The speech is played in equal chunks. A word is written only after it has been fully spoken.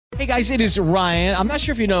Hey guys, it is Ryan. I'm not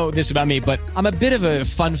sure if you know this about me, but I'm a bit of a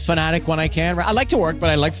fun fanatic when I can. I like to work,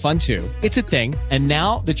 but I like fun too. It's a thing. And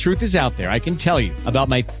now the truth is out there. I can tell you about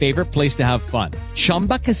my favorite place to have fun.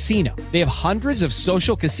 Chumba Casino. They have hundreds of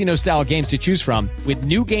social casino style games to choose from with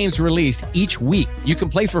new games released each week. You can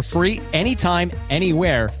play for free anytime,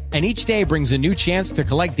 anywhere. And each day brings a new chance to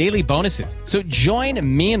collect daily bonuses. So join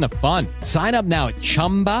me in the fun. Sign up now at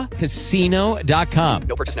ChumbaCasino.com.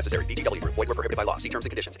 No purchase necessary. VGW Group. Void where prohibited by law. See terms and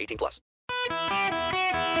conditions. 18+.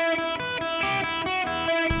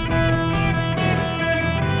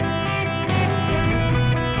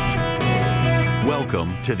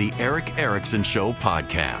 Welcome to the Erick Erickson Show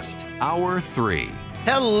podcast, Hour 3.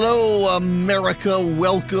 Hello, America.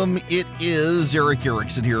 Welcome. It is Erick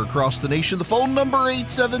Erickson here across the nation. The phone number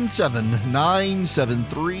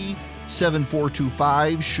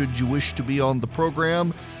 877-973-7425 should you wish to be on the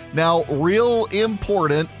program. Now, real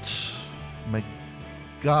important, my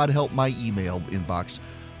God help my email inbox.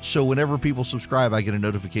 So whenever people subscribe, I get a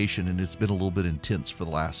notification, and it's been a little bit intense for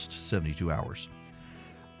the last 72 hours.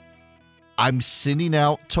 I'm sending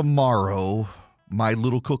out tomorrow my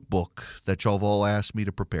little cookbook that y'all have all asked me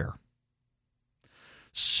to prepare.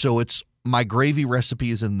 So it's my gravy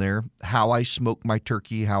recipe is in there, how I smoke my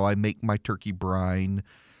turkey, how I make my turkey brine,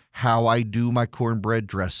 how I do my cornbread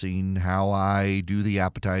dressing, how I do the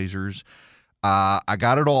appetizers. I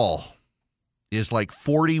got it all. It's like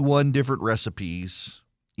 41 different recipes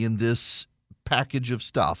in this package of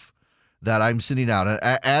stuff that I'm sending out, and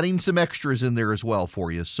adding some extras in there as well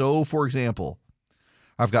for you. So, for example,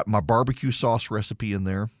 I've got my barbecue sauce recipe in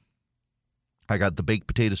there. I got the baked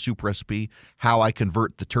potato soup recipe, how I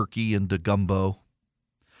convert the turkey into gumbo.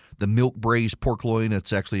 The milk braised pork loin,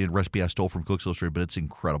 it's actually a recipe I stole from Cooks Illustrated, but it's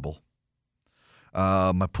incredible.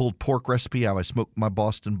 My pulled pork recipe, how I smoke my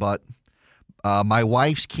Boston butt. My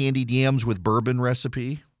wife's candied yams with bourbon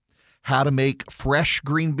recipe. How to make fresh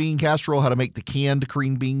green bean casserole, how to make the canned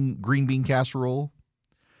green bean casserole.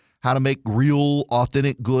 How to make real,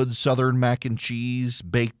 authentic, good Southern mac and cheese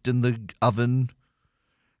baked in the oven.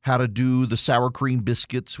 How to do the sour cream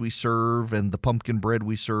biscuits we serve and the pumpkin bread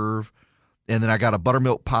we serve. And then I got a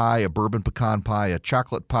buttermilk pie, a bourbon pecan pie, a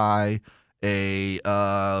chocolate pie, a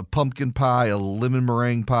pumpkin pie, a lemon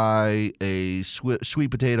meringue pie, a sweet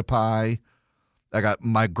potato pie. I got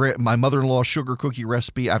my mother-in-law's sugar cookie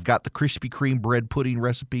recipe. I've got the Krispy Kreme bread pudding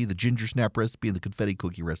recipe, the ginger snap recipe, and the confetti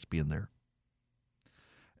cookie recipe in there.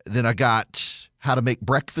 Then I got how to make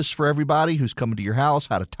breakfast for everybody who's coming to your house,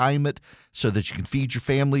 how to time it so that you can feed your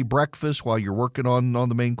family breakfast while you're working on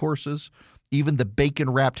the main courses. Even the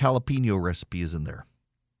bacon-wrapped jalapeno recipe is in there.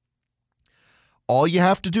 All you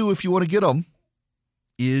have to do if you want to get them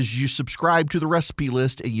is you subscribe to the recipe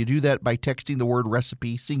list, and you do that by texting the word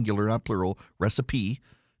recipe, singular, not plural, recipe,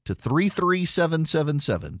 to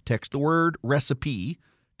 33777. Text the word recipe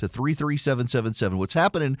to 33777. What's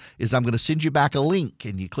happening is I'm going to send you back a link,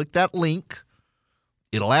 and you click that link.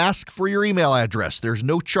 It'll ask for your email address. There's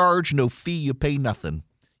no charge, no fee. You pay nothing.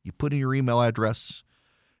 You put in your email address.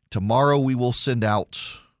 Tomorrow we will send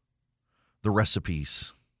out the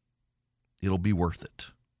recipes. It'll be worth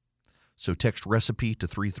it. So text recipe to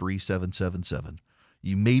 33777.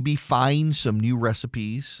 You maybe find some new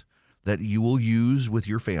recipes that you will use with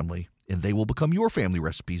your family, and they will become your family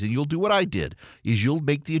recipes. And you'll do what I did, is you'll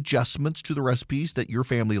make the adjustments to the recipes that your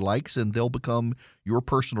family likes, and they'll become your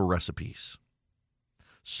personal recipes.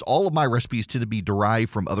 So all of my recipes tend to be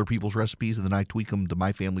derived from other people's recipes, and then I tweak them to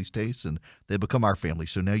my family's tastes, and they become our family.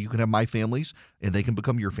 So now you can have my families, and they can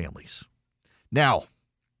become your families. Now,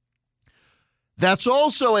 that's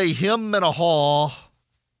also a hem and a haw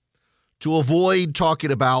to avoid talking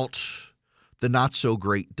about the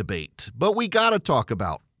not-so-great debate. But we got to talk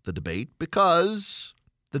about the debate because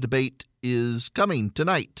the debate is coming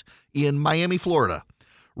tonight in Miami, Florida.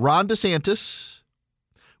 Ron DeSantis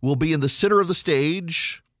will be in the center of the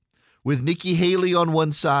stage with Nikki Haley on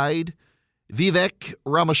one side, Vivek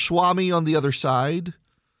Ramaswamy on the other side.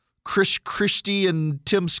 Chris Christie and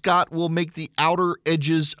Tim Scott will make the outer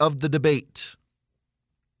edges of the debate.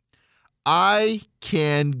 I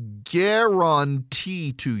can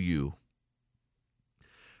guarantee to you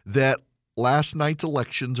that last night's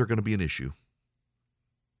elections are going to be an issue.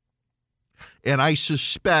 And I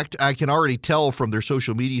suspect, I can already tell from their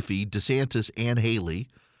social media feed, DeSantis and Haley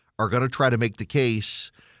are going to try to make the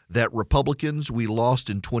case that Republicans, we lost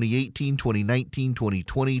in 2018, 2019,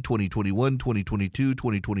 2020, 2021, 2022,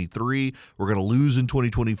 2023. We're going to lose in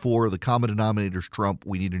 2024. The common denominator is Trump.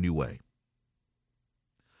 We need a new way.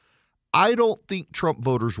 I don't think Trump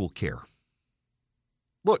voters will care.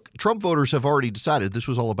 Look, Trump voters have already decided this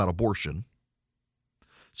was all about abortion,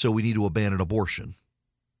 so we need to abandon abortion.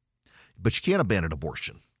 But you can't abandon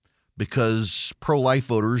abortion because pro-life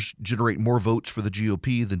voters generate more votes for the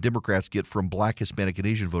GOP than Democrats get from Black, Hispanic, and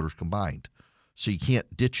Asian voters combined. So you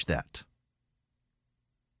can't ditch that.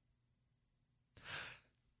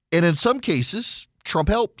 And in some cases, Trump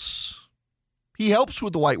helps. He helps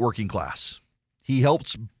with the white working class. He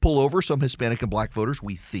helps pull over some Hispanic and Black voters,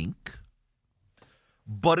 we think.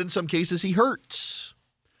 But in some cases, he hurts.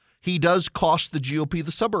 He does cost the GOP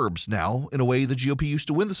the suburbs now in a way the GOP used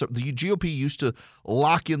to win the suburbs. The GOP used to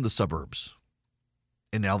lock in the suburbs,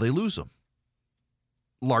 and now they lose them,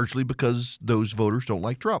 largely because those voters don't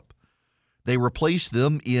like Trump. They replace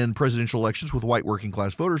them in presidential elections with white working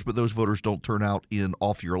class voters, but those voters don't turn out in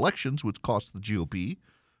off-year elections, which costs the GOP,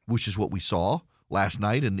 which is what we saw last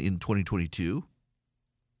night in 2022.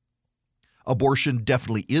 Abortion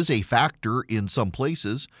definitely is a factor in some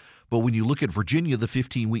places, but when you look at Virginia, the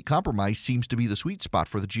 15-week compromise seems to be the sweet spot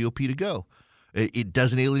for the GOP to go. It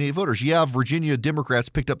doesn't alienate voters. Yeah, Virginia Democrats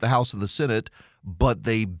picked up the House and the Senate, but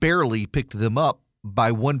they barely picked them up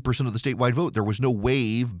by 1% of the statewide vote. There was no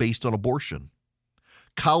wave based on abortion.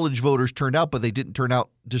 College voters turned out, but they didn't turn out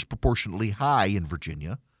disproportionately high in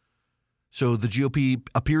Virginia. So the GOP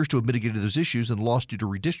appears to have mitigated those issues and lost due to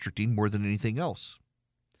redistricting more than anything else.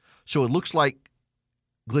 So it looks like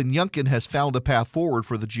Glenn Youngkin has found a path forward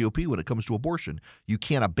for the GOP when it comes to abortion. You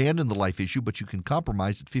can't abandon the life issue, but you can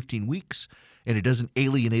compromise at 15 weeks, and it doesn't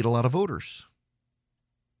alienate a lot of voters.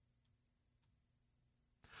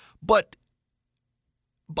 But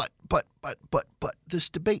this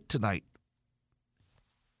debate tonight,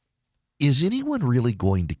 is anyone really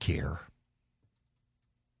going to care?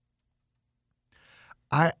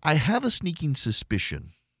 I have a sneaking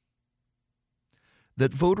suspicion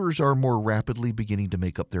that voters are more rapidly beginning to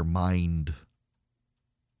make up their mind.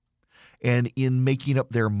 And in making up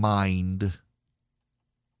their mind,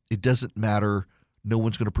 it doesn't matter. No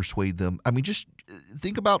one's going to persuade them. I mean, just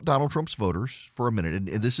think about Donald Trump's voters for a minute. And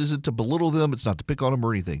this isn't to belittle them. It's not to pick on them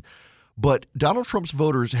or anything. But Donald Trump's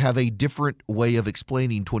voters have a different way of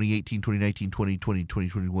explaining 2018, 2019, 2020,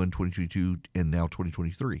 2021, 2022, and now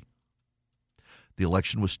 2023. The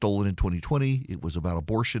election was stolen in 2020. It was about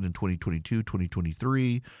abortion in 2022,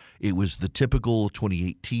 2023. It was the typical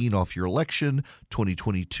 2018 off-year election.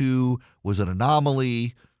 2022 was an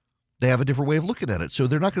anomaly. They have a different way of looking at it. So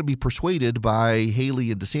they're not going to be persuaded by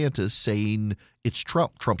Haley and DeSantis saying it's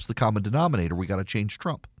Trump. Trump's the common denominator. We got to change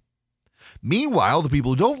Trump. Meanwhile, the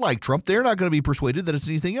people who don't like Trump, they're not going to be persuaded that it's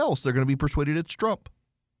anything else. They're going to be persuaded it's Trump.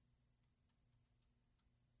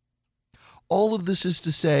 All of this is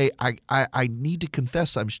to say, I need to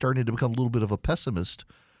confess I'm starting to become a little bit of a pessimist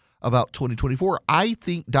about 2024. I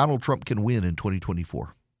think Donald Trump can win in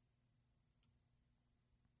 2024.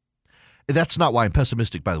 That's not why I'm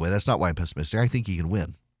pessimistic, by the way. That's not why I'm pessimistic. I think he can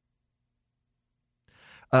win.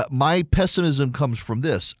 My pessimism comes from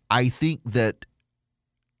this. I think that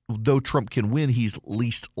though Trump can win, he's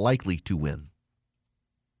least likely to win.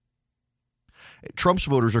 Trump's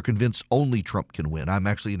voters are convinced only Trump can win. I'm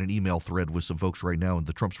actually in an email thread with some folks right now, and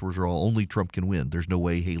the Trump's voters are all only Trump can win. There's no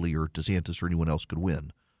way Haley or DeSantis or anyone else could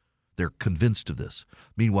win. They're convinced of this.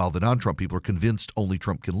 Meanwhile, the non-Trump people are convinced only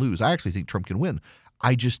Trump can lose. I actually think Trump can win.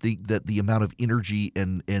 I just think that the amount of energy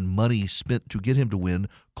and money spent to get him to win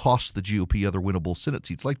costs the GOP other winnable Senate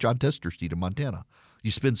seats, like John Tester's seat in Montana. You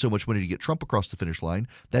spend so much money to get Trump across the finish line,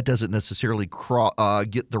 that doesn't necessarily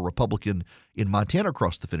get the Republican in Montana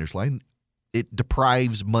across the finish line. It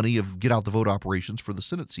deprives money of get-out-the-vote operations for the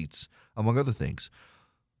Senate seats, among other things.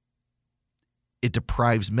 It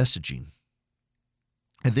deprives messaging.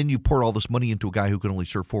 And then you pour all this money into a guy who can only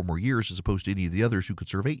serve 4 more years as opposed to any of the others who could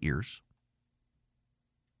serve 8 years.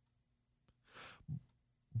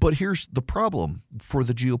 But here's the problem for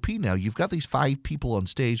the GOP now. You've got these 5 people on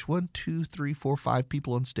stage. 1, 2, 3, 4, 5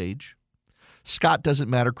 people on stage. Scott doesn't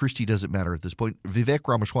matter. Christie doesn't matter at this point. Vivek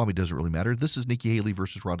Ramaswamy doesn't really matter. This is Nikki Haley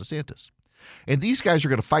versus Ron DeSantis. And these guys are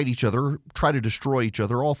going to fight each other, try to destroy each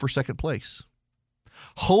other, all for second place,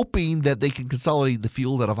 hoping that they can consolidate the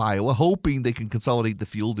field out of Iowa, hoping they can consolidate the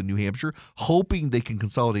field in New Hampshire, hoping they can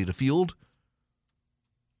consolidate a field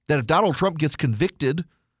that if Donald Trump gets convicted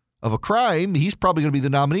of a crime, he's probably going to be the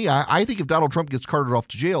nominee. I think if Donald Trump gets carted off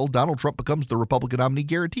to jail, Donald Trump becomes the Republican nominee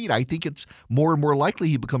guaranteed. I think it's more and more likely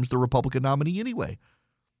he becomes the Republican nominee anyway.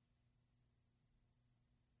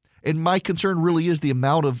 And my concern really is the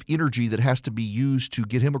amount of energy that has to be used to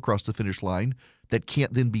get him across the finish line that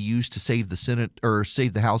can't then be used to save the Senate or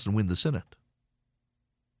save the House and win the Senate.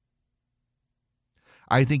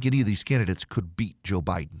 I think any of these candidates could beat Joe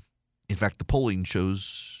Biden. In fact, the polling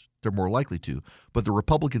shows They're more likely to. But the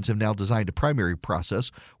Republicans have now designed a primary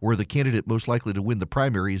process where the candidate most likely to win the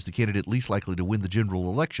primary is the candidate least likely to win the general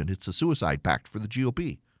election. It's a suicide pact for the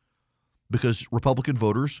GOP because Republican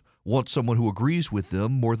voters want someone who agrees with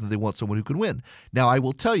them more than they want someone who can win. Now, I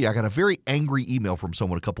will tell you, I got a very angry email from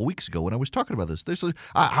someone a couple weeks ago when I was talking about this. They said,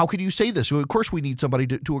 how can you say this? Well, of course, we need somebody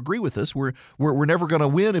to agree with us. We're never going to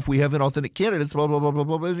win if we have inauthentic candidates, blah, blah, blah, blah,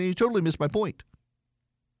 blah. And you totally missed my point.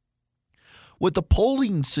 What the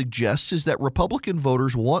polling suggests is that Republican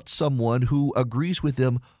voters want someone who agrees with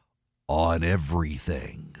them on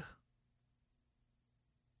everything.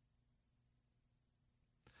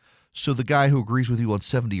 So the guy who agrees with you on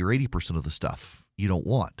 70 or 80% of the stuff you don't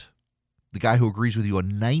want. The guy who agrees with you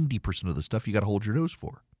on 90% of the stuff you got to hold your nose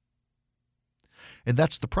for. And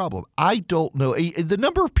that's the problem. I don't know. The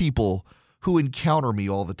number of people who encounter me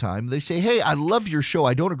all the time, they say, hey, I love your show.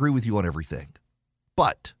 I don't agree with you on everything.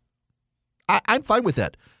 But I'm fine with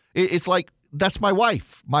that. It's like, that's my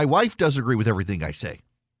wife. My wife does agree with everything I say.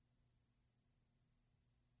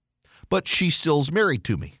 But she still's married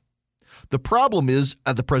to me. The problem is,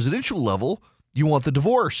 at the presidential level, you want the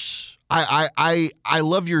divorce. I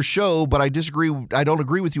love your show, but I disagree. I don't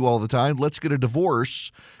agree with you all the time. Let's get a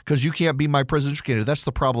divorce because you can't be my presidential candidate. That's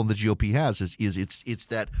the problem the GOP has is it's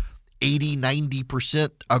that 80, 90%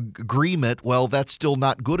 agreement. Well, that's still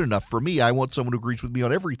not good enough for me. I want someone who agrees with me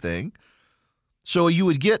on everything. So you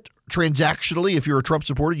would get transactionally, if you're a Trump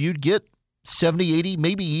supporter, you'd get 70, 80,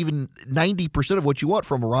 maybe even 90% of what you want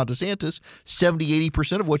from a Ron DeSantis, 70,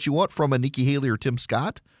 80% of what you want from a Nikki Haley or Tim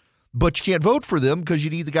Scott. But you can't vote for them because you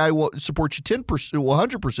need the guy who supports you 10%,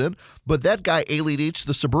 100%. But that guy alienates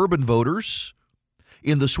the suburban voters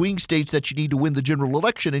in the swing states that you need to win the general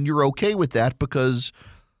election. And you're okay with that because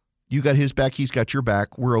you got his back, he's got your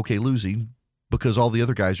back. We're okay losing because all the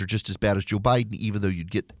other guys are just as bad as Joe Biden, even though you'd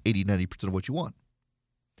get 80, 90% of what you want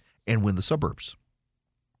and win the suburbs.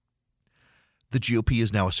 The GOP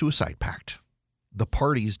is now a suicide pact. The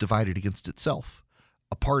party is divided against itself.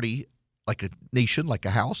 A party, like a nation, like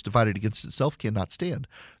a house, divided against itself cannot stand.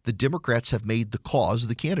 The Democrats have made the cause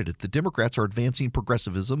the candidate. The Democrats are advancing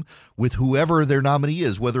progressivism with whoever their nominee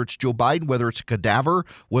is, whether it's Joe Biden, whether it's a cadaver,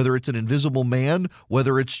 whether it's an invisible man,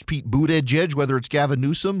 whether it's Pete Buttigieg, whether it's Gavin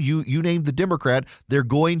Newsom, you name the Democrat, they're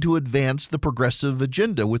going to advance the progressive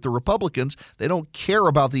agenda. With the Republicans, they don't care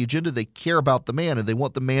about the agenda, they care about the man, and they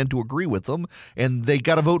want the man to agree with them, and they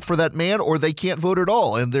got to vote for that man or they can't vote at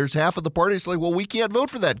all. And there's half of the party that's like, well, we can't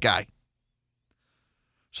vote for that guy.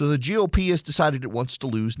 So the GOP has decided it wants to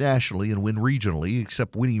lose nationally and win regionally,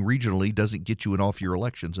 except winning regionally doesn't get you in off-year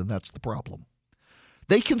elections, and that's the problem.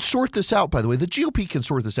 They can sort this out, by the way. The GOP can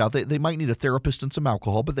sort this out. They might need a therapist and some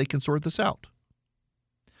alcohol, but they can sort this out.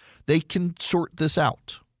 They can sort this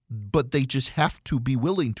out, but they just have to be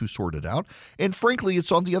willing to sort it out. And frankly,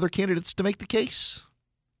 it's on the other candidates to make the case.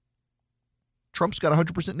 Trump's got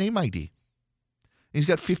 100% name ID. He's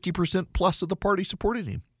got 50% plus of the party supporting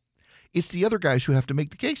him. It's the other guys who have to make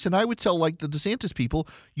the case. And I would tell, like the DeSantis people,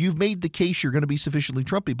 you've made the case you're going to be sufficiently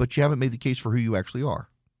Trumpy, but you haven't made the case for who you actually are.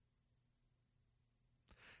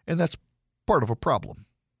 And that's part of a problem.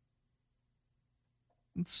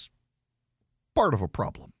 It's part of a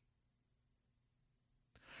problem.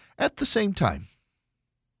 At the same time,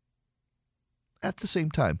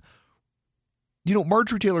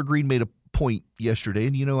 Marjorie Taylor Greene made a point yesterday,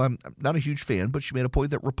 and I'm not a huge fan, but she made a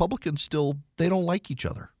point that Republicans they don't like each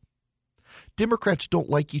other. Democrats don't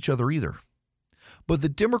like each other either. But the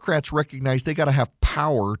Democrats recognize they got to have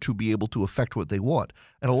power to be able to affect what they want.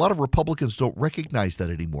 And a lot of Republicans don't recognize that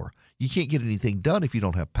anymore. You can't get anything done if you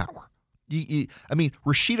don't have power.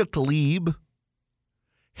 Rashida Tlaib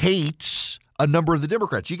hates a number of the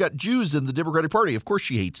Democrats. You got Jews in the Democratic Party. Of course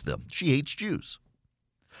she hates them. She hates Jews.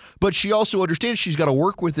 But she also understands she's got to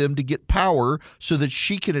work with them to get power so that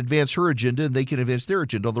she can advance her agenda and they can advance their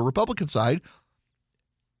agenda. On the Republican side,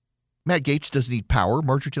 Matt Gaetz doesn't need power.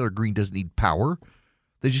 Marjorie Taylor Greene doesn't need power.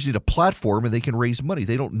 They just need a platform and they can raise money.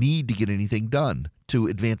 They don't need to get anything done to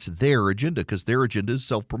advance their agenda because their agenda is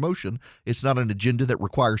self-promotion. It's not an agenda that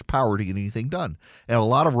requires power to get anything done. And a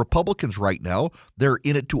lot of Republicans right now, they're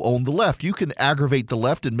in it to own the left. You can aggravate the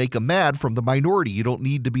left and make them mad from the minority. You don't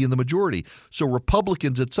need to be in the majority. So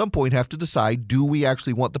Republicans at some point have to decide, do we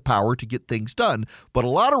actually want the power to get things done? But a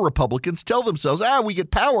lot of Republicans tell themselves, we get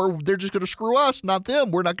power. They're just going to screw us, not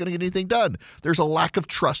them. We're not going to get anything done. There's a lack of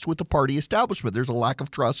trust with the party establishment. There's a lack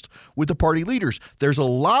of trust with the party leaders. There's a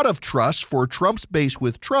lot of trust for Trump's base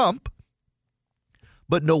with Trump,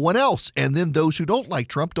 but no one else. And then those who don't like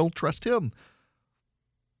Trump don't trust him.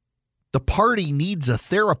 The party needs a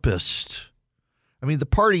therapist. The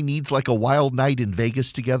party needs like a wild night in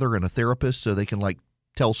Vegas together and a therapist so they can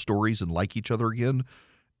tell stories and like each other again.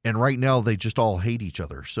 And right now they just all hate each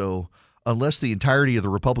other. So unless the entirety of the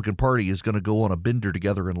Republican Party is going to go on a bender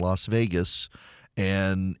together in Las Vegas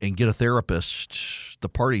and get a therapist, the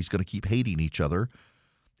party's going to keep hating each other.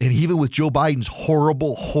 And even with Joe Biden's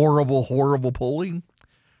horrible polling,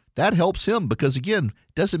 that helps him because, again,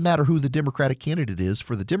 it doesn't matter who the Democratic candidate is.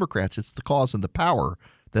 For the Democrats, it's the cause and the power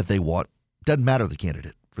that they want. Doesn't matter the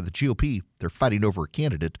candidate. For the GOP, they're fighting over a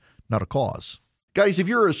candidate, not a cause. Guys, if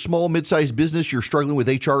you're a small, mid-sized business, you're struggling with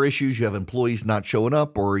HR issues, you have employees not showing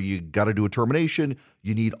up, or you got to do a termination,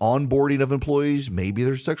 you need onboarding of employees, maybe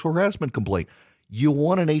there's a sexual harassment complaint. You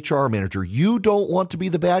want an HR manager. You don't want to be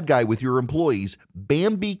the bad guy with your employees.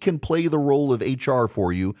 Bambee can play the role of HR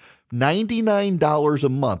for you. $99 a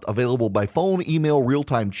month, available by phone, email,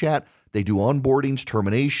 real-time chat. They do onboardings,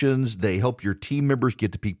 terminations. They help your team members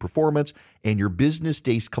get to peak performance, and your business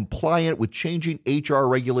stays compliant with changing HR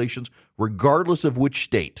regulations, regardless of which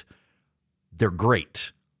state. They're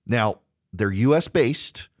great. Now, they're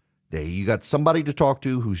U.S.-based. You got somebody to talk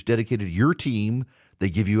to who's dedicated to your team. They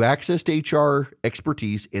give you access to HR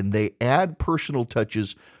expertise, and they add personal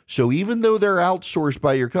touches. So even though they're outsourced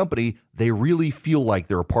by your company, they really feel like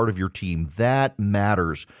they're a part of your team. That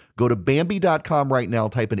matters. Go to Bambee.com right now.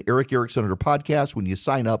 Type in Eric Erickson under podcast. When you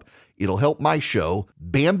sign up, it'll help my show.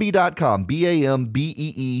 Bambee.com,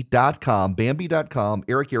 Bambee.com, Bambee.com,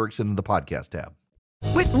 Eric Erickson in the podcast tab.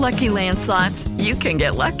 With Lucky Land Slots, you can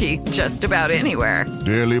get lucky just about anywhere.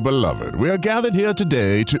 Dearly beloved, we are gathered here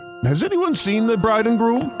today to... Has anyone seen the bride and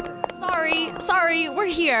groom? Sorry, we're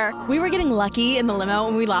here. We were getting lucky in the limo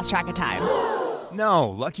and we lost track of time. No,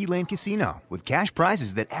 Lucky Land Casino, with cash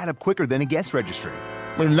prizes that add up quicker than a guest registry.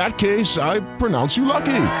 In that case, I pronounce you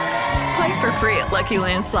lucky. Play for free at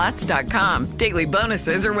LuckyLandSlots.com. Daily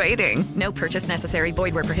bonuses are waiting. No purchase necessary.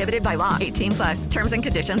 Void where prohibited by law. 18+. Terms and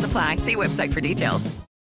conditions apply. See website for details.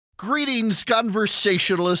 Greetings,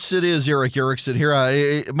 conversationalists. It is Eric Erickson here.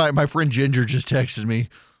 My friend Ginger just texted me.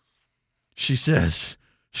 She says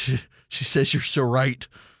you're so right.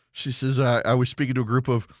 She says I was speaking to a group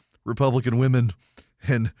of Republican women,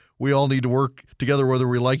 and we all need to work together whether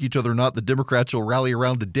we like each other or not. The Democrats will rally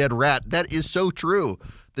around a dead rat. That is so true.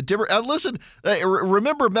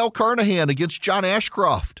 Remember Mel Carnahan against John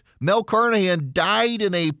Ashcroft. Mel Carnahan died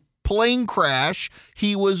in a plane crash.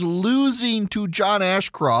 He was losing to John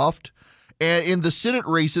Ashcroft. And in the Senate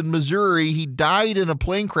race in Missouri, he died in a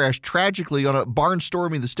plane crash tragically on a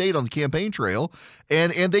barnstorming the state on the campaign trail.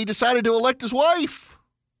 And they decided to elect his wife,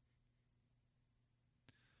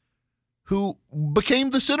 who became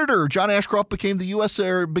the senator. John Ashcroft became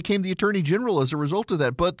became the attorney general as a result of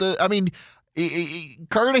that. But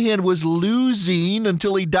Carnahan was losing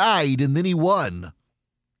until he died, and then he won.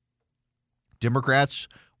 Democrats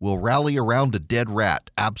will rally around a dead rat.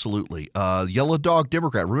 Absolutely. Yellow dog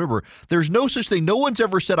Democrat. Remember, there's no such thing. No one's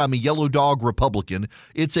ever said I'm a yellow dog Republican.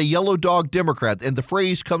 It's a yellow dog Democrat. And the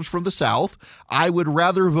phrase comes from the South. I would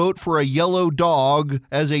rather vote for a yellow dog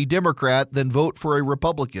as a Democrat than vote for a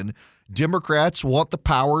Republican. Democrats want the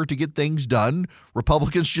power to get things done.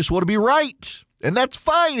 Republicans just want to be right. And that's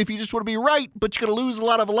fine if you just want to be right, but you're going to lose a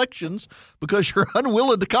lot of elections because you're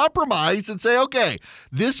unwilling to compromise and say, okay,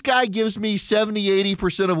 this guy gives me 70,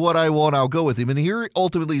 80% of what I want, I'll go with him. And here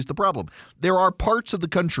ultimately is the problem. There are parts of the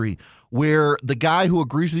country where the guy who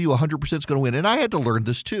agrees with you 100% is going to win. And I had to learn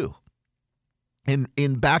this too.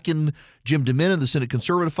 Back in Jim DeMint and the Senate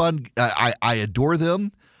Conservative Fund, I adore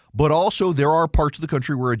them. But also there are parts of the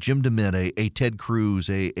country where a Jim DeMint, a Ted Cruz,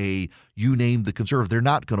 a you name the conservative, they're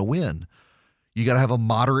not going to win. You got to have a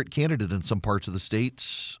moderate candidate in some parts of the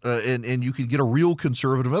states, and you can get a real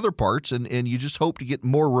conservative in other parts, and you just hope to get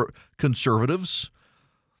more conservatives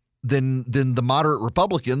than the moderate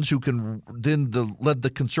Republicans who can then let the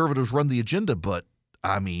conservatives run the agenda. But,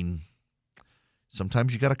 I mean,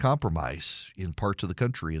 sometimes you got to compromise in parts of the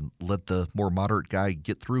country and let the more moderate guy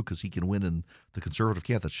get through because he can win in the conservative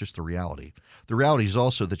camp. That's just the reality. The reality is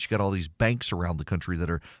also that you got all these banks around the country that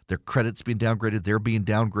are their credit's being downgraded. They're being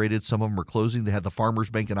downgraded. Some of them are closing. They had the Farmers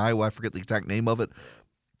Bank in Iowa. I forget the exact name of it.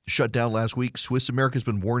 Shut down last week. Swiss America's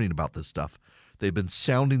been warning about this stuff. They've been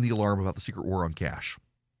sounding the alarm about the secret war on cash,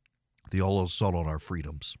 the all assault on our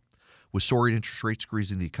freedoms. With soaring interest rates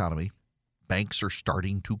squeezing the economy, banks are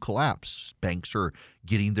starting to collapse. Banks are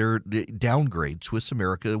getting their downgrade. Swiss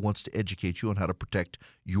America wants to educate you on how to protect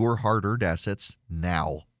your hard-earned assets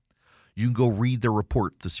now. You can go read their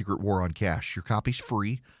report, The Secret War on Cash. Your copy's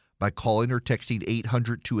free by calling or texting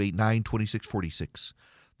 800-289-2646.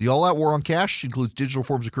 The all-out war on cash includes digital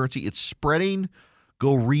forms of currency. It's spreading.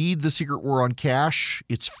 Go read The Secret War on Cash.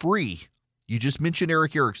 It's free. You just mention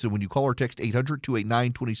Eric Erickson when you call or text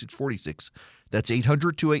 800-289-2646. That's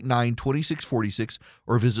 800-289-2646,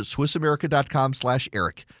 or visit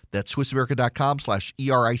SwissAmerica.com/Eric. That's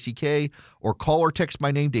SwissAmerica.com/ERICK, or call or text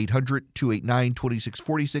my name to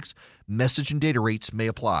 800-289-2646. Message and data rates may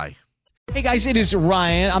apply. Hey guys, it is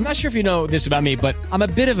Ryan. I'm not sure if you know this about me, but I'm a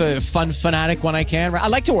bit of a fun fanatic when I can. I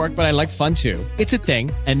like to work, but I like fun too. It's a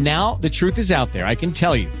thing. And now the truth is out there. I can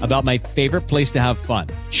tell you about my favorite place to have fun.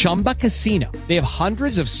 Chumba Casino. They have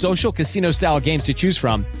hundreds of social casino style games to choose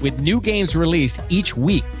from with new games released each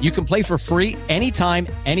week. You can play for free anytime,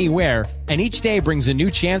 anywhere. And each day brings a new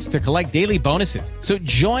chance to collect daily bonuses. So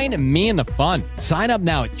join me in the fun. Sign up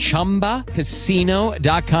now at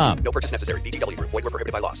ChumbaCasino.com. No purchase necessary. VGW Group. Void where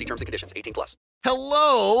prohibited by law. See terms and conditions. 18+.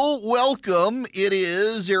 Hello, welcome. It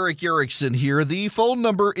is Eric Erickson here. The phone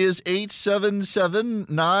number is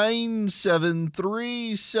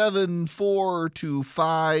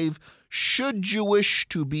 877-973-7425. Should you wish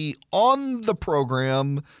to be on the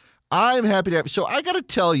program, I'm happy to have you. So I got to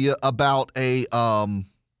tell you about a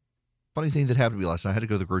funny thing that happened to me last night. I had to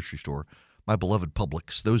go to the grocery store. My beloved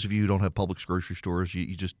Publix. Those of you who don't have Publix grocery stores,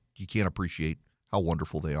 you can't appreciate how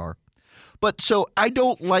wonderful they are. But so I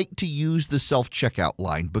don't like to use the self-checkout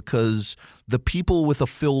line because the people with a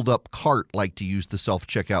filled-up cart like to use the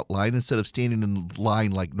self-checkout line instead of standing in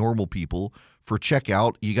line like normal people for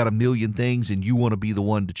checkout. You got a million things, and you want to be the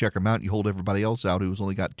one to check them out. And you hold everybody else out who's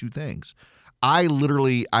only got two things. I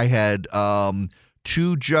had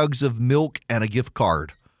 2 jugs of milk and a gift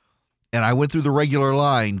card. And I went through the regular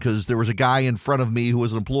line because there was a guy in front of me who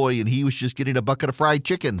was an employee, and he was just getting a bucket of fried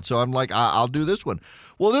chicken. So I'm like, I'll do this one.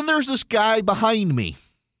 Well, then there's this guy behind me.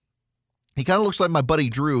 He kind of looks like my buddy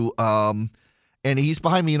Drew, and he's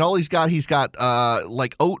behind me, and all he's got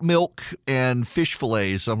like oat milk and fish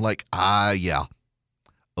fillets. So I'm like, yeah,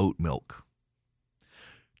 oat milk.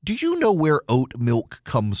 Do you know where oat milk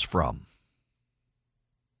comes from?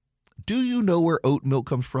 Do you know where oat milk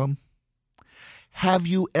comes from? Have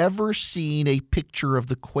you ever seen a picture of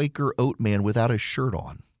the Quaker Oat Man without a shirt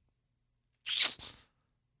on?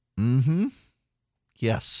 Mm-hmm.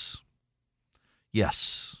 Yes.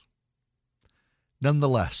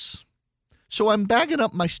 Nonetheless. So I'm bagging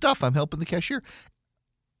up my stuff. I'm helping the cashier.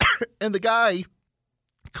 And the guy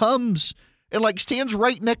comes and stands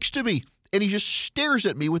right next to me. And he just stares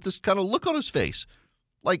at me with this kind of look on his face.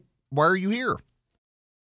 Like, why are you here?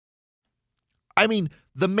 I mean,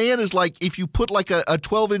 the man is like, if you put a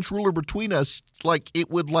 12-inch ruler between us, it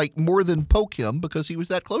would more than poke him because he was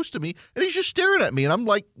that close to me. And he's just staring at me. And I'm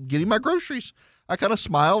getting my groceries. I kind of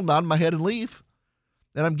smile, nod my head, and leave.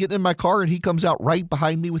 And I'm getting in my car, and he comes out right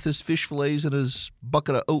behind me with his fish fillets and his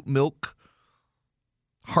bucket of oat milk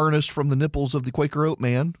harnessed from the nipples of the Quaker Oat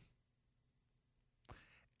Man.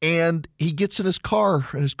 And he gets in his car,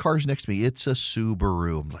 and his car's next to me. It's a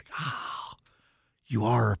Subaru. I'm like, you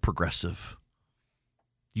are a progressive.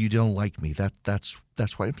 You don't like me. That's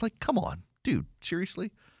why. I'm like, come on, dude,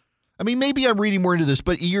 seriously? I mean, maybe I'm reading more into this,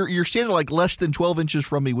 but you're standing less than 12 inches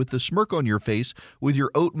from me with the smirk on your face with your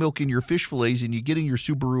oat milk and your fish fillets, and you get in your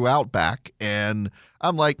Subaru Outback, and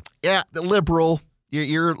I'm like, yeah, the liberal.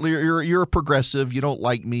 You're a progressive. You don't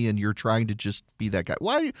like me, and you're trying to just be that guy.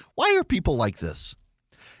 Why are people like this?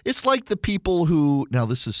 It's like the people who, now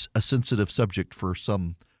this is a sensitive subject for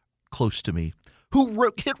some close to me,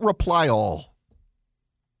 who hit reply all.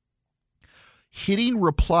 Hitting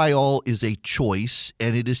reply all is a choice,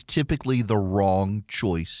 and it is typically the wrong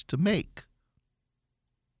choice to make.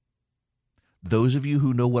 Those of you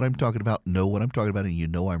who know what I'm talking about, and you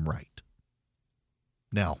know I'm right.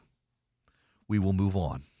 Now, we will move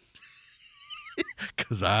on.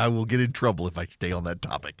 Because I will get in trouble if I stay on that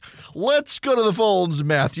topic. Let's go to the phones.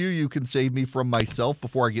 Matthew, you can save me from myself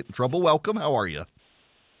before I get in trouble. Welcome. How are you?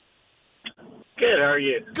 Good. How are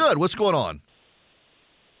you? Good. What's going on?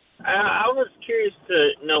 I was curious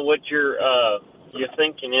to know what your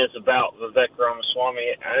thinking is about Vivek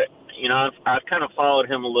Ramaswamy. I've kind of followed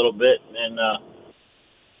him a little bit, and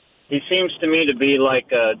he seems to me to be like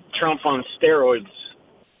Trump on steroids.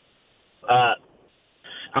 I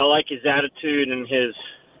like his attitude and his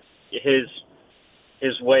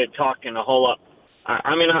way of talking a whole lot.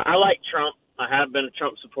 I like Trump. I have been a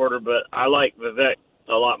Trump supporter, but I like Vivek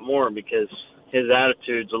a lot more because his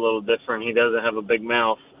attitude's a little different. He doesn't have a big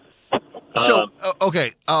mouth.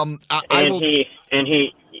 Okay. He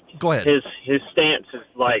go ahead. His stance is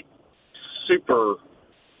super,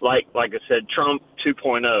 like I said, Trump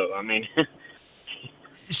 2.0. I mean.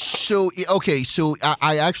 So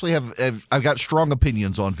I actually I've got strong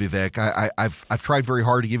opinions on Vivek. I've tried very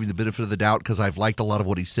hard to give him the benefit of the doubt because I've liked a lot of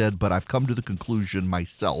what he said, but I've come to the conclusion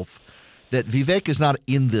myself that Vivek is not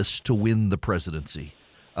in this to win the presidency.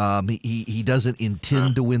 He doesn't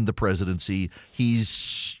intend to win the presidency.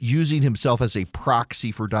 He's using himself as a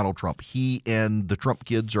proxy for Donald Trump. He and the Trump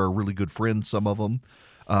kids are really good friends, some of them.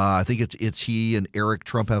 I think it's he and Eric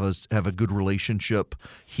Trump have a good relationship.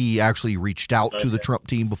 He actually reached out to the Trump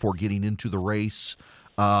team before getting into the race.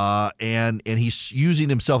 And he's using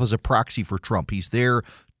himself as a proxy for Trump. He's there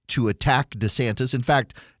to attack DeSantis. In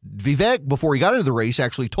fact, Vivek, before he got into the race,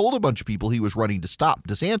 actually told a bunch of people he was running to stop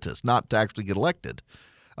DeSantis, not to actually get elected.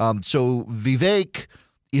 So Vivek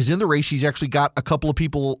is in the race. He's actually got a couple of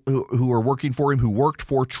people who are working for him who worked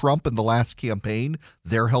for Trump in the last campaign.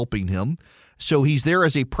 They're helping him. So he's there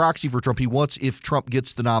as a proxy for Trump. He wants, if Trump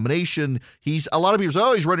gets the nomination, a lot of people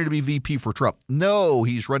say, he's running to be VP for Trump. No,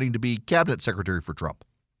 he's running to be cabinet secretary for Trump.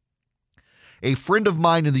 A friend of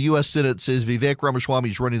mine in the U.S. Senate says Vivek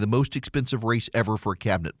Ramaswamy is running the most expensive race ever for a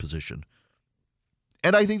cabinet position.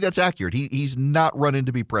 And I think that's accurate. He's not running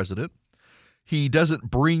to be president. He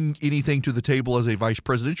doesn't bring anything to the table as a vice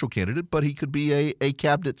presidential candidate, but he could be a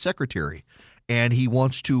cabinet secretary. And he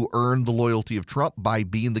wants to earn the loyalty of Trump by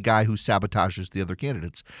being the guy who sabotages the other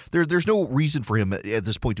candidates. There's no reason for him at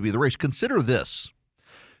this point to be in the race. Consider this.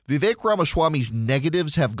 Vivek Ramaswamy's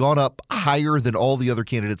negatives have gone up higher than all the other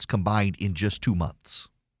candidates combined in just 2 months.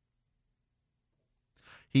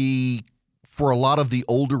 He, for a lot of the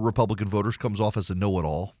older Republican voters, comes off as a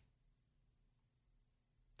know-it-all.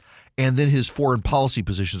 And then his foreign policy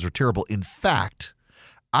positions are terrible. In fact,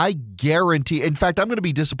 I guarantee – in fact, I'm going to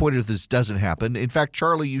be disappointed if this doesn't happen. In fact,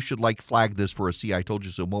 Charlie, you should flag this for a See I Told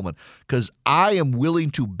You So moment, because I am willing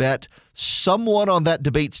to bet someone on that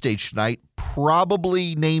debate stage tonight,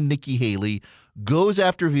 probably named Nikki Haley, goes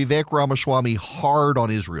after Vivek Ramaswamy hard on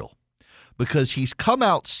Israel, because he's come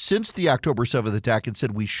out since the October 7th attack and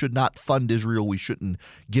said we should not fund Israel. We shouldn't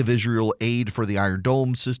give Israel aid for the Iron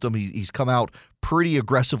Dome system. He's come out pretty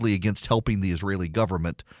aggressively against helping the Israeli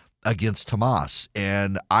government against Hamas.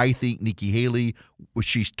 And I think Nikki Haley,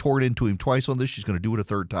 she's torn into him twice on this. She's going to do it a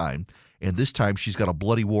third time. And this time she's got a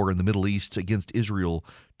bloody war in the Middle East against Israel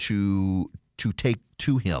to take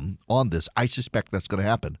to him on this. I suspect that's going to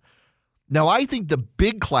happen. Now, I think the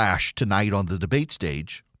big clash tonight on the debate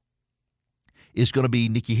stage is going to be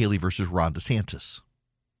Nikki Haley versus Ron DeSantis.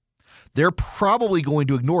 They're probably going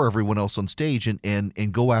to ignore everyone else on stage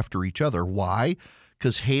and go after each other. Why?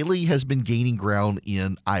 Because Haley has been gaining ground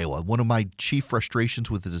in Iowa. One of my chief frustrations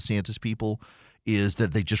with the DeSantis people is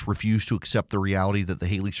that they just refuse to accept the reality that the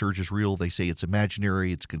Haley surge is real. They say it's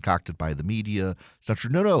imaginary, it's concocted by the media. It's not true.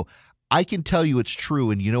 No. I can tell you it's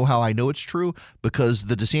true, and you know how I know it's true? Because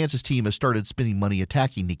the DeSantis team has started spending money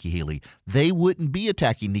attacking Nikki Haley. They wouldn't be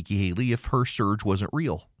attacking Nikki Haley if her surge wasn't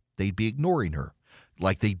real. They'd be ignoring her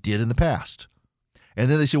like they did in the past. And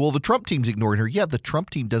then they say, well, the Trump team's ignoring her. Yeah, the Trump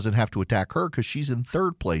team doesn't have to attack her because she's in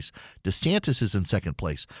third place. DeSantis is in second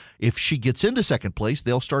place. If she gets into second place,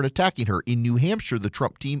 they'll start attacking her. In New Hampshire, the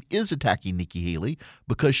Trump team is attacking Nikki Haley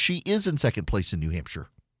because she is in second place in New Hampshire.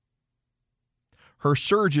 Her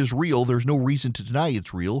surge is real. There's no reason to deny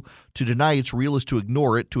it's real. To deny it's real is to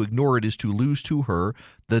ignore it. To ignore it is to lose to her.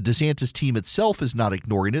 The DeSantis team itself is not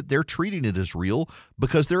ignoring it. They're treating it as real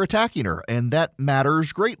because they're attacking her, and that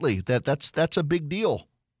matters greatly. That's a big deal.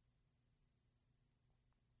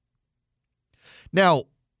 Now,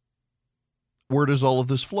 where does all of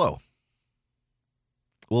this flow?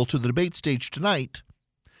 Well, to the debate stage tonight,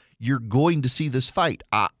 you're going to see this fight.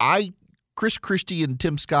 Chris Christie and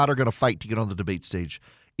Tim Scott are going to fight to get on the debate stage.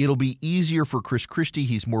 It'll be easier for Chris Christie.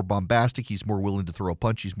 He's more bombastic. He's more willing to throw a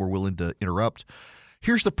punch. He's more willing to interrupt.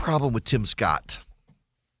 Here's the problem with Tim Scott.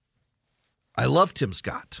 I love Tim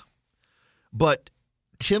Scott, but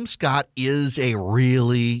Tim Scott is a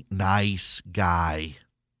really nice guy.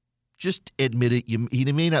 Just admit it. He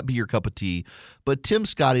may not be your cup of tea, but Tim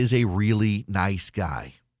Scott is a really nice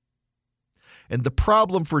guy. And the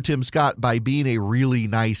problem for Tim Scott by being a really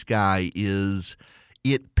nice guy is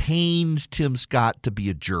it pains Tim Scott to be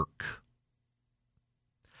a jerk.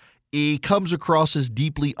 He comes across as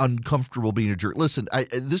deeply uncomfortable being a jerk. Listen,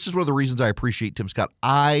 this is one of the reasons I appreciate Tim Scott.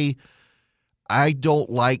 I don't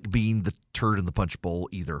like being the turd in the punch bowl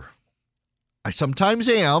either. I sometimes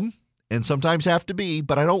am and sometimes have to be,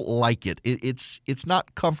 but I don't like it. It's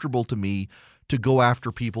not comfortable to me to go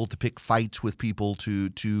after people, to pick fights with people,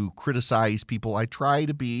 to criticize people. I try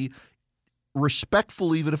to be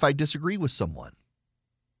respectful even if I disagree with someone.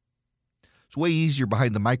 It's way easier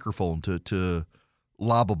behind the microphone to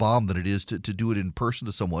lob a bomb than it is to do it in person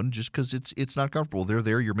to someone just because it's not comfortable. They're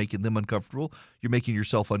there. You're making them uncomfortable. You're making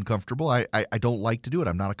yourself uncomfortable. I don't like to do it.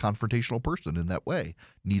 I'm not a confrontational person in that way.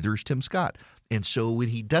 Neither is Tim Scott. And so when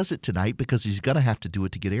he does it tonight, because he's going to have to do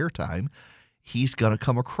it to get airtime, he's going to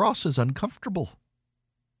come across as uncomfortable.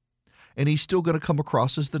 And he's still going to come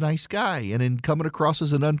across as the nice guy. And in coming across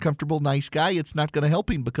as an uncomfortable nice guy, it's not going to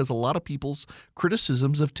help him because a lot of people's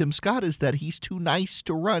criticisms of Tim Scott is that he's too nice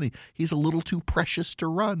to run. He's a little too precious to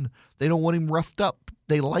run. They don't want him roughed up.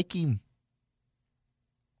 They like him.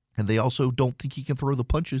 And they also don't think he can throw the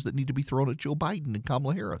punches that need to be thrown at Joe Biden and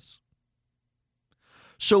Kamala Harris.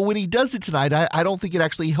 So when he does it tonight, I don't think it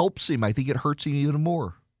actually helps him. I think it hurts him even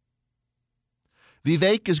more.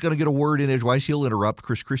 Vivek is going to get a word in edgewise. He'll interrupt.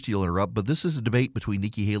 Chris Christie will interrupt. But this is a debate between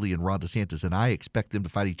Nikki Haley and Ron DeSantis, and I expect them to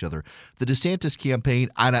fight each other. The DeSantis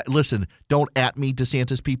campaign, listen, don't at me,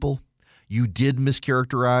 DeSantis people. You did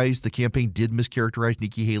mischaracterize, the campaign did mischaracterize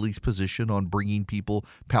Nikki Haley's position on bringing people,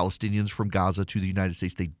 Palestinians from Gaza to the United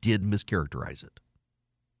States. They did mischaracterize it.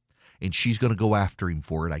 And she's going to go after him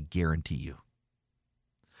for it, I guarantee you.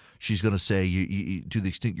 She's going to say, you, to the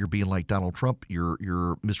extent you're being like Donald Trump,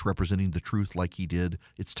 you're misrepresenting the truth like he did.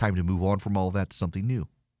 It's time to move on from all that to something new.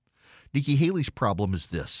 Nikki Haley's problem is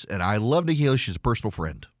this, and I love Nikki Haley. She's a personal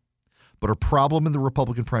friend. But her problem in the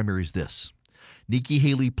Republican primary is this. Nikki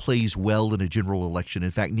Haley plays well in a general election.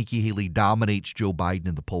 In fact, Nikki Haley dominates Joe Biden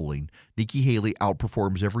in the polling. Nikki Haley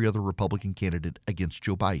outperforms every other Republican candidate against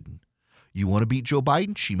Joe Biden. You want to beat Joe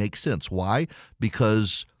Biden? She makes sense. Why?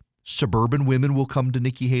 Because suburban women will come to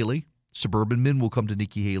Nikki Haley. Suburban men will come to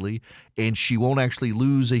Nikki Haley, and she won't actually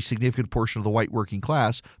lose a significant portion of the white working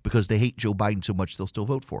class because they hate Joe Biden so much they'll still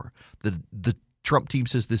vote for her. The Trump team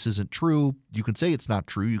says this isn't true. You can say it's not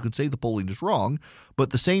true. You can say the polling is wrong,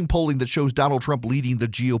 but the same polling that shows Donald Trump leading the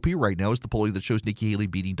GOP right now is the polling that shows Nikki Haley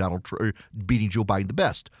beating Joe Biden the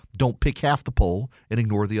best. Don't pick half the poll and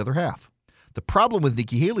ignore the other half. The problem with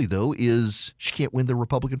Nikki Haley, though, is she can't win the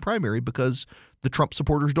Republican primary because the Trump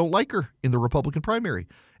supporters don't like her in the Republican primary.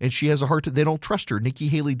 And she has a hard time. They don't trust her. Nikki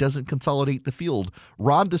Haley doesn't consolidate the field.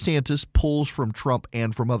 Ron DeSantis pulls from Trump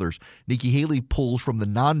and from others. Nikki Haley pulls from the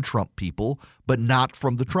non-Trump people, but not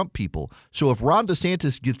from the Trump people. So if Ron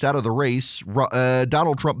DeSantis gets out of the race,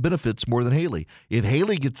 Donald Trump benefits more than Haley. If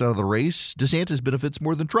Haley gets out of the race, DeSantis benefits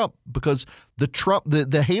more than Trump because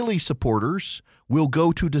the Haley supporters will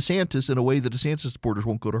go to DeSantis in a way that DeSantis supporters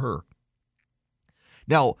won't go to her.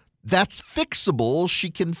 Now, that's fixable.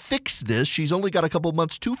 She can fix this. She's only got a couple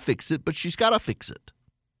months to fix it, but she's got to fix it.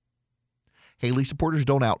 Haley supporters,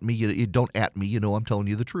 don't out me. You don't at me. You know I'm telling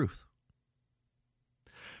you the truth.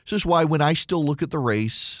 This is why when I still look at the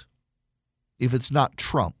race, if it's not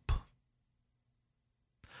Trump,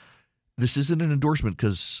 this isn't an endorsement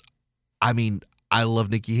because, I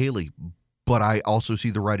love Nikki Haley, but I also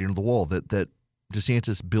see the writing on the wall that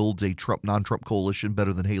DeSantis builds a non-Trump coalition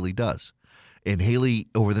better than Haley does. And Haley,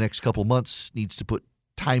 over the next couple of months, needs to put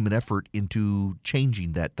time and effort into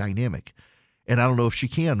changing that dynamic. And I don't know if she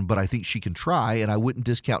can, but I think she can try, and I wouldn't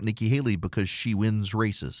discount Nikki Haley because she wins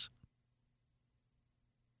races.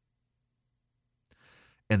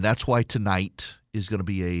 And that's why tonight is going to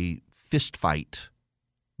be a fist fight,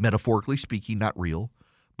 metaphorically speaking, not real,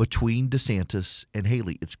 between DeSantis and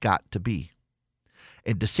Haley. It's got to be.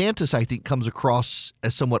 And DeSantis, I think, comes across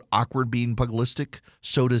as somewhat awkward being pugilistic.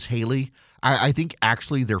 So does Haley. I think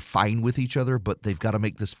actually they're fine with each other, but they've got to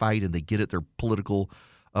make this fight, and they get it. They're political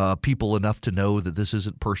people enough to know that this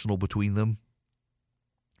isn't personal between them.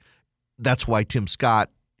 That's why Tim Scott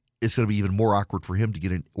is going to be even more awkward for him to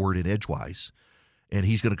get an word in edgewise. And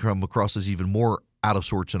he's going to come across as even more out of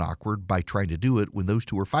sorts and awkward by trying to do it when those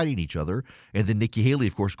two are fighting each other. And then Nikki Haley,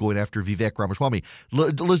 of course, going after Vivek Ramaswamy.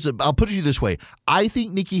 Listen, I'll put it to you this way. I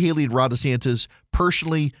think Nikki Haley and Ron DeSantis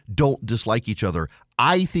personally don't dislike each other.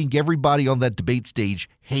 I think everybody on that debate stage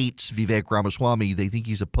hates Vivek Ramaswamy. They think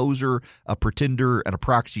he's a poser, a pretender, and a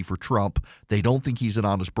proxy for Trump. They don't think he's an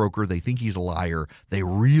honest broker. They think he's a liar. They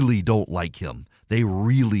really don't like him. They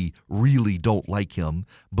really, really don't like him.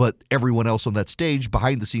 But everyone else on that stage,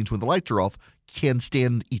 behind the scenes when the lights are off, can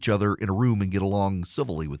stand each other in a room and get along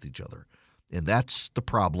civilly with each other. And that's the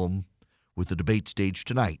problem with the debate stage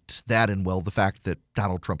tonight. That and, well, the fact that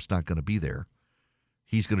Donald Trump's not going to be there.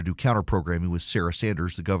 He's going to do counter-programming with Sarah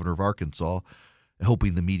Sanders, the governor of Arkansas,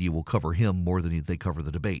 hoping the media will cover him more than they cover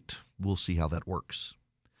the debate. We'll see how that works.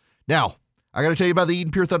 Now, I got to tell you about the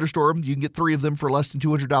Eden Pure Thunderstorm. You can get 3 of them for less than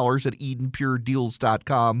 $200 at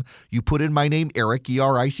EdenPureDeals.com. You put in my name, Eric,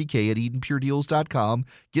 E-R-I-C-K, at EdenPureDeals.com.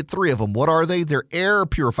 Get 3 of them. What are they? They're air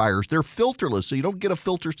purifiers. They're filterless, so you don't get a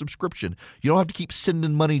filter subscription. You don't have to keep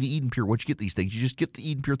sending money to Eden Pure once you get these things. You just get the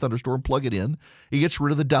Eden Pure Thunderstorm, plug it in. It gets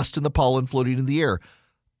rid of the dust and the pollen floating in the air.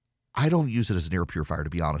 I don't use it as an air purifier, to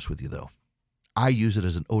be honest with you, though. I use it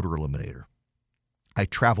as an odor eliminator. I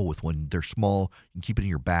travel with one. They're small. You can keep it in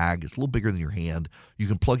your bag. It's a little bigger than your hand. You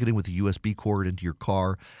can plug it in with a USB cord into your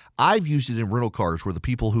car. I've used it in rental cars where the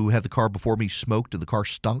people who had the car before me smoked and the car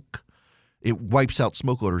stunk. It wipes out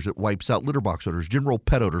smoke odors. It wipes out litter box odors, general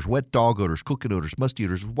pet odors, wet dog odors, cooking odors, musty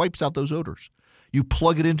odors. It wipes out those odors. You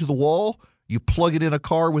plug it into the wall. You plug it in a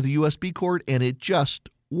car with a USB cord, and it just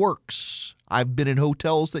works. I've been in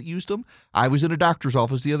hotels that used them. I was in a doctor's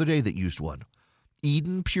office the other day that used one.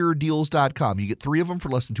 EdenPureDeals.com. You get 3 of them for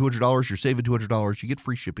less than $200. You're saving $200. You get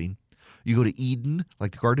free shipping. You go to Eden,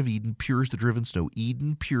 like the Garden of Eden, Pure as the driven snow,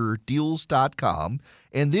 EdenPureDeals.com.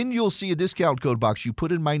 And then you'll see a discount code box. You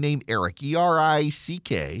put in my name, Eric,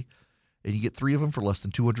 E-R-I-C-K, and you get 3 of them for less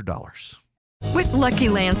than $200. With Lucky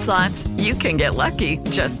Land Slots, you can get lucky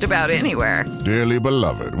just about anywhere. Dearly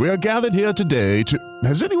beloved, we are gathered here today to...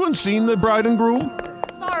 Has anyone seen the bride and groom?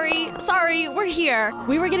 Sorry, we're here.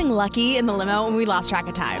 We were getting lucky in the limo and we lost track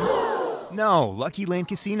of time. No, Lucky Land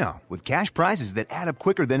Casino, with cash prizes that add up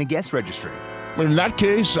quicker than a guest registry. In that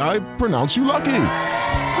case, I pronounce you lucky.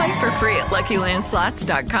 Play for free at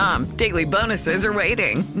LuckyLandSlots.com. Daily bonuses are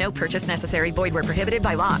waiting. No purchase necessary. Void where prohibited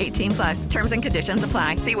by law. 18+. Terms and conditions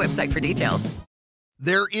apply. See website for details.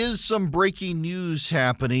 There is some breaking news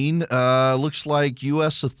happening. Looks like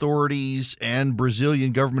U.S. authorities and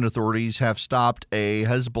Brazilian government authorities have stopped a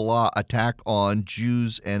Hezbollah attack on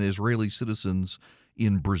Jews and Israeli citizens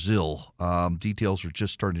in Brazil. Details are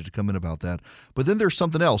just starting to come in about that. But then there's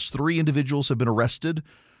something else. 3 individuals have been arrested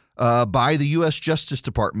by the U.S. Justice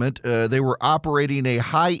Department. They were operating a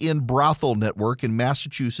high-end brothel network in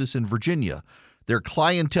Massachusetts and Virginia. Their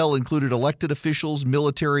clientele included elected officials,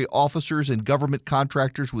 military officers, and government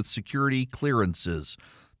contractors with security clearances.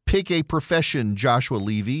 Pick a profession, Joshua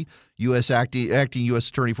Levy, acting U.S.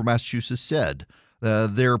 Attorney for Massachusetts, said.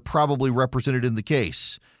 They're probably represented in the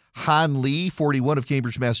case. Han Lee, 41 of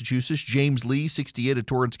Cambridge, Massachusetts, James Lee, 68 of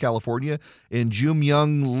Torrance, California, and Jum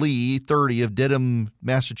Young Lee, 30 of Dedham,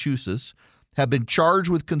 Massachusetts, have been charged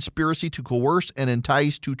with conspiracy to coerce and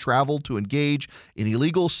entice to travel to engage in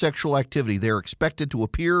illegal sexual activity. They are expected to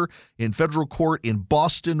appear in federal court in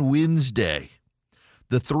Boston Wednesday.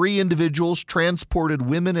 The 3 individuals transported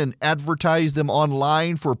women and advertised them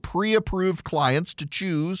online for pre-approved clients to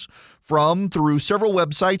choose from through several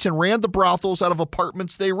websites and ran the brothels out of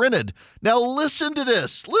apartments they rented. Now listen to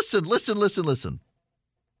this. Listen.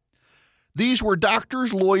 These were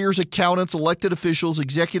doctors, lawyers, accountants, elected officials,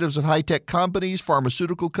 executives of high-tech companies,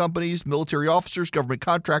 pharmaceutical companies, military officers, government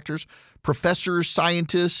contractors, professors,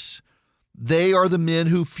 scientists. They are the men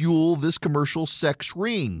who fuel this commercial sex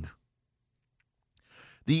ring.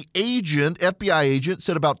 The FBI agent,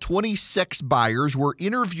 said about 20 sex buyers were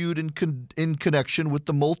interviewed in connection with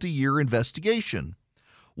the multi-year investigation.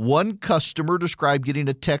 One customer described getting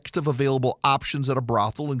a text of available options at a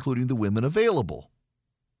brothel, including the women available.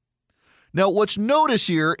 Now, what's notice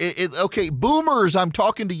here, okay, boomers, I'm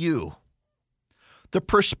talking to you. The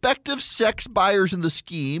prospective sex buyers in the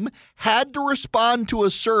scheme had to respond to a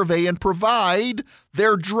survey and provide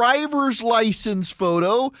their driver's license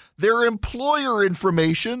photo, their employer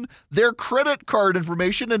information, their credit card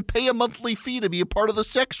information, and pay a monthly fee to be a part of the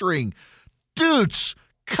sex ring. Dudes,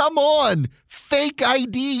 come on. Fake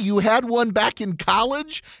ID. You had one back in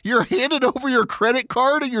college? You're handing over your credit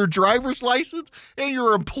card and your driver's license and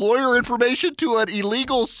your employer information to an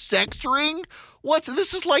illegal sex ring?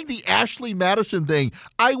 This is like the Ashley Madison thing.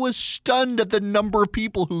 I was stunned at the number of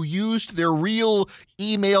people who used their real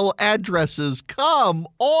email addresses. Come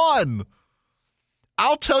on.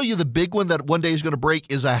 I'll tell you the big one that one day is going to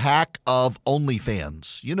break is a hack of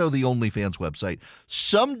OnlyFans. You know, the OnlyFans website.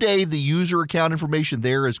 Someday the user account information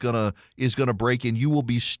there is going to break, and you will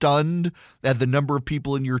be stunned at the number of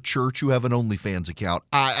people in your church who have an OnlyFans account.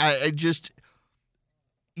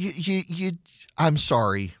 I'm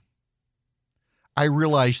sorry. I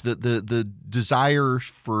realize that the desire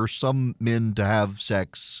for some men to have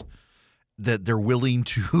sex, that they're willing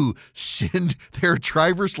to send their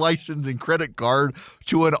driver's license and credit card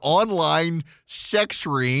to an online sex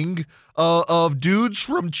ring of dudes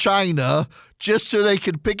from China just so they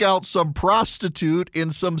could pick out some prostitute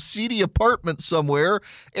in some seedy apartment somewhere.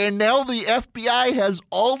 And now the FBI has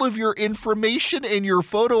all of your information and your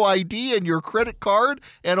photo ID and your credit card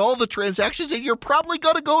and all the transactions, and you're probably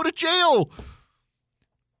going to go to jail.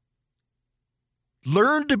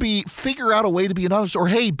 Learn to figure out a way to be anonymous, or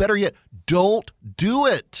hey, better yet, don't do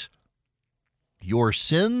it. Your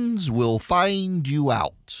sins will find you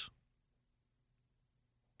out.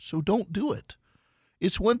 So don't do it.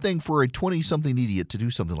 It's one thing for a 20-something idiot to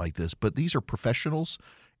do something like this, but these are professionals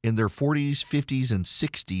in their 40s, 50s, and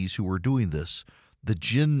 60s who are doing this. The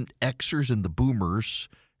Gen Xers and the Boomers,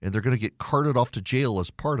 and they're going to get carted off to jail as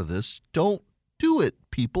part of this. Don't do it,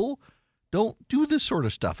 people. Don't do this sort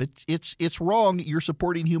of stuff. It's wrong. You're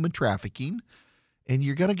supporting human trafficking, and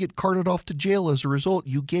you're going to get carted off to jail as a result.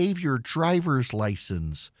 You gave your driver's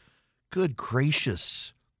license. Good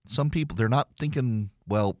gracious. Some people, they're not thinking,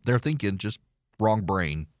 well, they're thinking just wrong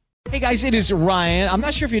brain. Hey guys, it is Ryan. I'm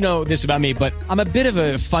not sure if you know this about me, but I'm a bit of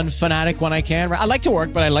a fun fanatic when I can. I like to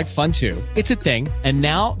work, but I like fun too. It's a thing. And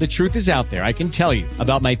now the truth is out there. I can tell you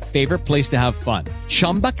about my favorite place to have fun.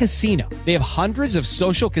 Chumba Casino. They have hundreds of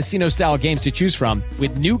social casino style games to choose from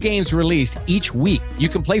with new games released each week. You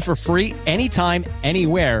can play for free anytime,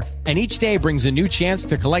 anywhere. And each day brings a new chance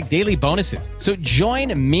to collect daily bonuses. So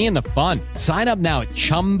join me in the fun. Sign up now at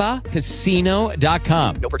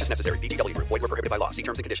ChumbaCasino.com. No purchase necessary. VGW Group. Void where prohibited by law. See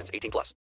terms and conditions. 18+.